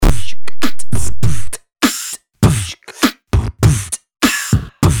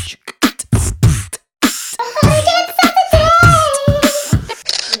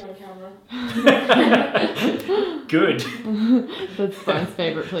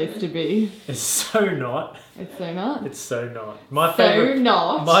favourite place to be? It's so not. It's so not? It's so not. My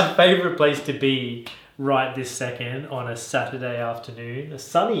favourite place to be right this second on a Saturday afternoon, a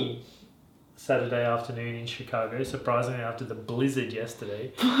sunny Saturday afternoon in Chicago, surprisingly after the blizzard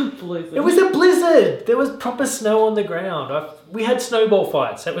yesterday. Blizzard. It was a blizzard! There was proper snow on the ground. We had snowball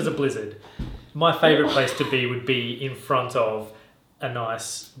fights. That was a blizzard. My favourite place to be would be in front of a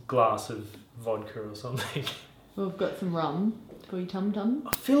nice glass of vodka or something. We've got some rum for your tum-tum.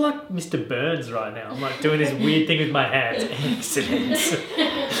 I feel like Mr. Burns right now. I'm like doing this weird thing with my hands. Excellent.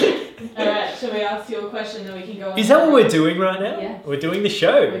 Alright, shall we ask you a question then we can go on? Is that what we're doing right now? Yeah. We're doing the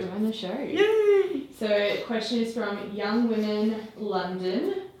show. We're doing the show. Yay! So, question is from Young Women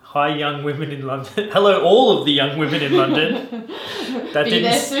London. Hi, young women in London. Hello, all of the young women in London. Be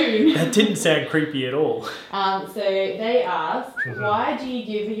there soon. That didn't sound creepy at all. So they ask, why do you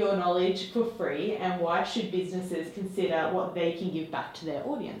give your knowledge for free, and why should businesses consider what they can give back to their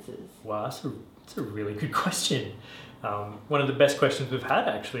audiences? Wow, that's a really good question. One of the best questions we've had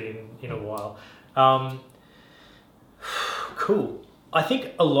actually in a while. Cool. I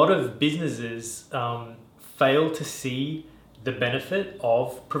think a lot of businesses fail to see the benefit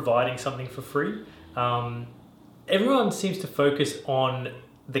of providing something for free. Everyone seems to focus on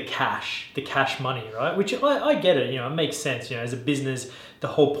the cash money, right? Which I get it, it makes sense. As a business, the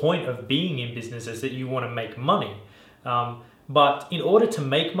whole point of being in business is that you want to make money. But in order to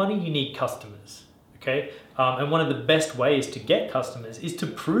make money, you need customers, okay? And one of the best ways to get customers is to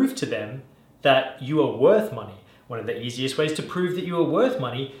prove to them that you are worth money. One of the easiest ways to prove that you are worth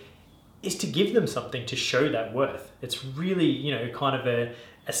money is to give them something to show that worth. It's really, kind of a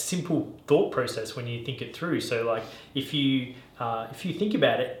simple thought process when you think it through. So like if you think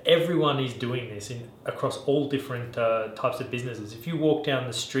about it, everyone is doing this across all different types of businesses. If you walk down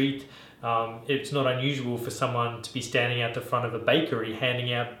the street, it's not unusual for someone to be standing out the front of a bakery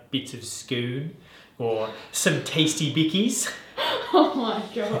handing out bits of scone or some tasty bickies. Oh my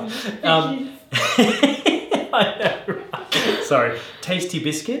god. I know, right? Sorry, tasty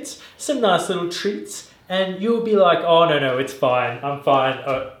biscuits, some nice little treats, and you'll be like, oh, no, it's fine, I'm fine,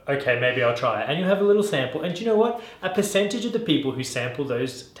 okay, maybe I'll try it. And you'll have a little sample, and do you know what? A percentage of the people who sample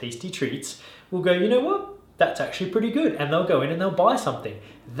those tasty treats will go, you know what? That's actually pretty good, and they'll go in and they'll buy something.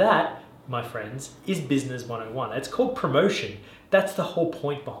 That, my friends, is Business 101. It's called promotion. That's the whole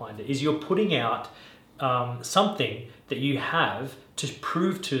point behind it, is you're putting out something that you have to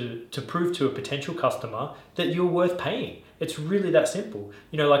prove to a potential customer that you're worth paying. It's really that simple.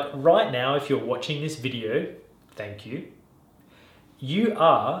 Like right now, if you're watching this video, thank you. You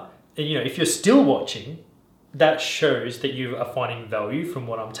are, if you're still watching, that shows that you are finding value from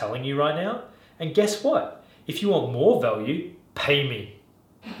what I'm telling you right now. And guess what? If you want more value, pay me.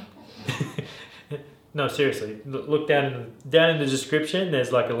 No, seriously, look down in the description.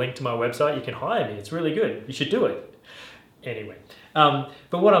 There's like a link to my website. You can hire me. It's really good. You should do it. Anyway,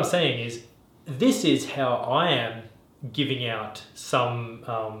 but what I'm saying is, this is how I am giving out some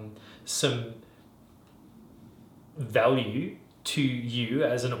value to you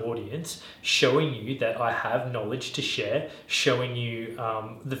as an audience, showing you that I have knowledge to share, showing you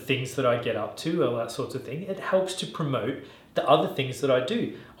the things that I get up to, all that sorts of thing. It helps to promote the other things that I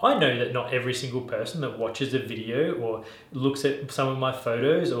do. I know that not every single person that watches a video or looks at some of my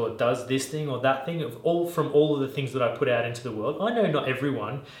photos or does this thing or that thing, from all of the things that I put out into the world, I know not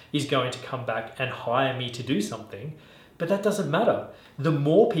everyone is going to come back and hire me to do something, but that doesn't matter. The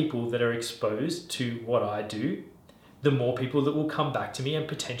more people that are exposed to what I do, the more people that will come back to me and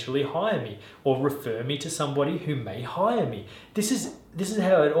potentially hire me or refer me to somebody who may hire me. This is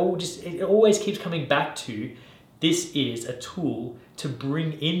how it always keeps coming back to. This is a tool to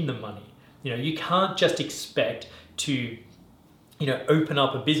bring in the money. You can't just expect to, open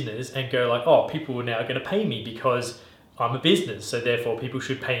up a business and go like, oh, people are now going to pay me because I'm a business, so therefore people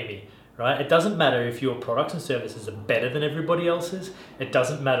should pay me, right? It doesn't matter if your products and services are better than everybody else's. It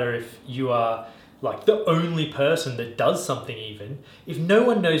doesn't matter if you are like the only person that does something even. If no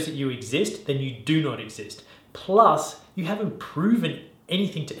one knows that you exist, then you do not exist. Plus, you haven't proven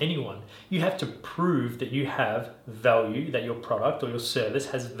anything to anyone. You have to prove that you have value, that your product or your service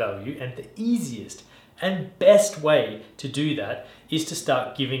has value, and the easiest and best way to do that is to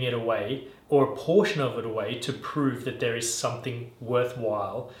start giving it away or a portion of it away to prove that there is something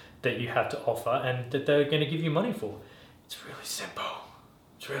worthwhile that you have to offer and that they're going to give you money for. It's really simple.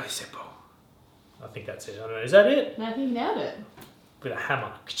 It's really simple. I think that's it. I don't know. Is that it? I think you nailed it. With a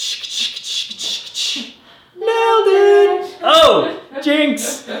hammer. Nailed it! Oh,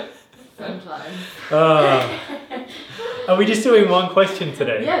 jinx! Sometimes. Are we just doing one question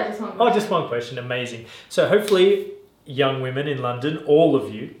today? Yeah, just one question. Oh, just one question. Amazing. So hopefully young women in London, all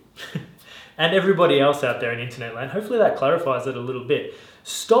of you, and everybody else out there in internet land, hopefully that clarifies it a little bit.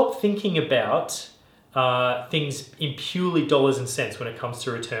 Stop thinking about things in purely dollars and cents when it comes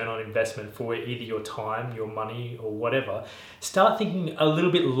to return on investment for either your time, your money, or whatever. Start thinking a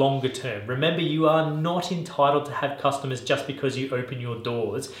little bit longer term. Remember, you are not entitled to have customers just because you open your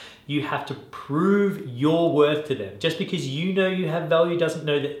doors. You have to prove your worth to them. Just because you know you have value doesn't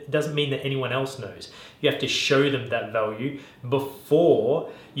mean that anyone else knows. You have to show them that value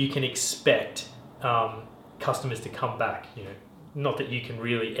before you can expect customers to come back. Not that you can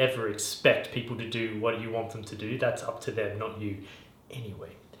really ever expect people to do what you want them to do. That's up to them, not you.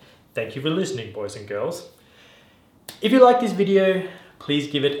 Anyway, thank you for listening, boys and girls. If you like this video,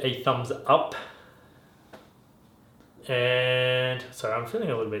 please give it a thumbs up. And sorry, I'm feeling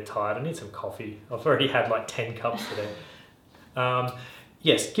a little bit tired. I need some coffee. I've already had like 10 cups today.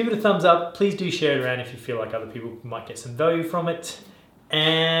 Yes, give it a thumbs up. Please do share it around if you feel like other people might get some value from it.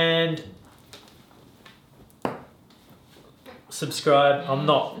 And subscribe. I'm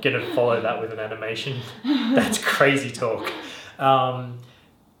not going to follow that with an animation. That's crazy talk. And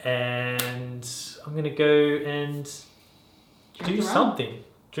I'm going to go and do something.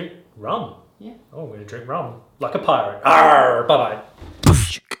 Drink rum. Yeah. Oh, I'm going to drink rum. Like a pirate. Arr! Bye-bye.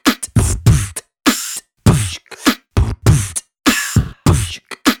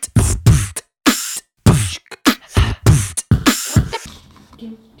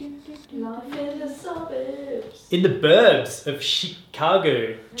 Life in the suburbs. In the burbs of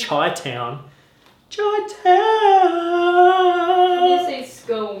Chicago, Chi-Town. Can Chi-Town! you say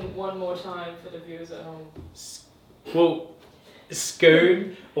scone one more time for the viewers at home? Well,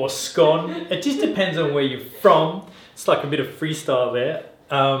 scone or scone, it just depends on where you're from. It's like a bit of freestyle there.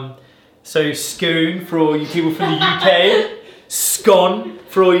 So scone for all you people from the UK. Scone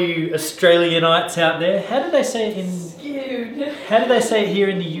for all you Australianites out there. How do they say it in? Skewed. How do they say it here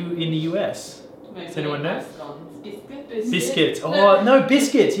in the US? Does anyone know? Biscuits. Oh no,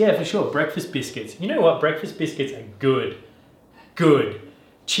 biscuits. Yeah, for sure. Breakfast biscuits. You know what? Breakfast biscuits are good. Good.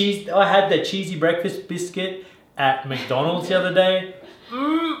 Cheese. I had the cheesy breakfast biscuit at McDonald's the other day.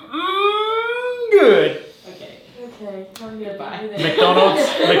 Good. Okay. Goodbye.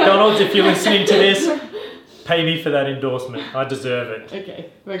 McDonald's, if you're listening to this, pay me for that endorsement. I deserve it. Okay,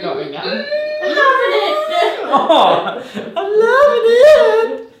 we're going now. Oh, I'm loving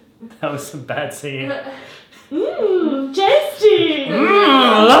it. That was some bad singing. Tasty!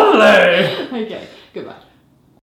 Lovely. Okay.